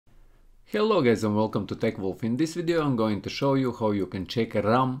Hello guys and welcome to TechWolf. In this video I'm going to show you how you can check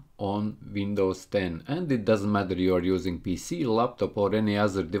RAM on Windows 10, and it doesn't matter you are using PC, laptop or any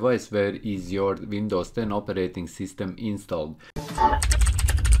other device where is your Windows 10 operating system installed.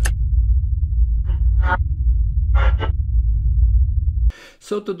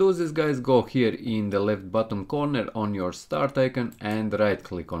 So to do this guys, go here in the left bottom corner on your start icon and right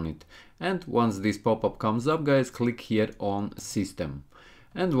click on it. And once this pop-up comes up guys, click here on system.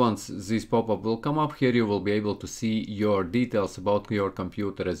 And once this pop-up will come up, here you will be able to see your details about your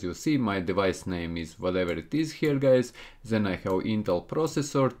computer. As you see, my device name is whatever it is here guys. Then I have Intel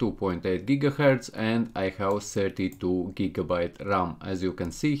processor, 2.8 GHz, and I have 32 GB RAM. As you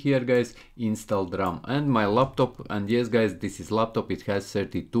can see here guys, installed RAM. And my laptop, and yes guys, this is laptop, it has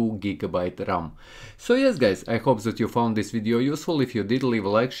 32 GB RAM. So yes guys, I hope that you found this video useful. If you did, leave a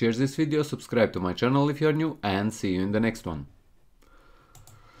like, share this video, subscribe to my channel if you are new, and see you in the next one.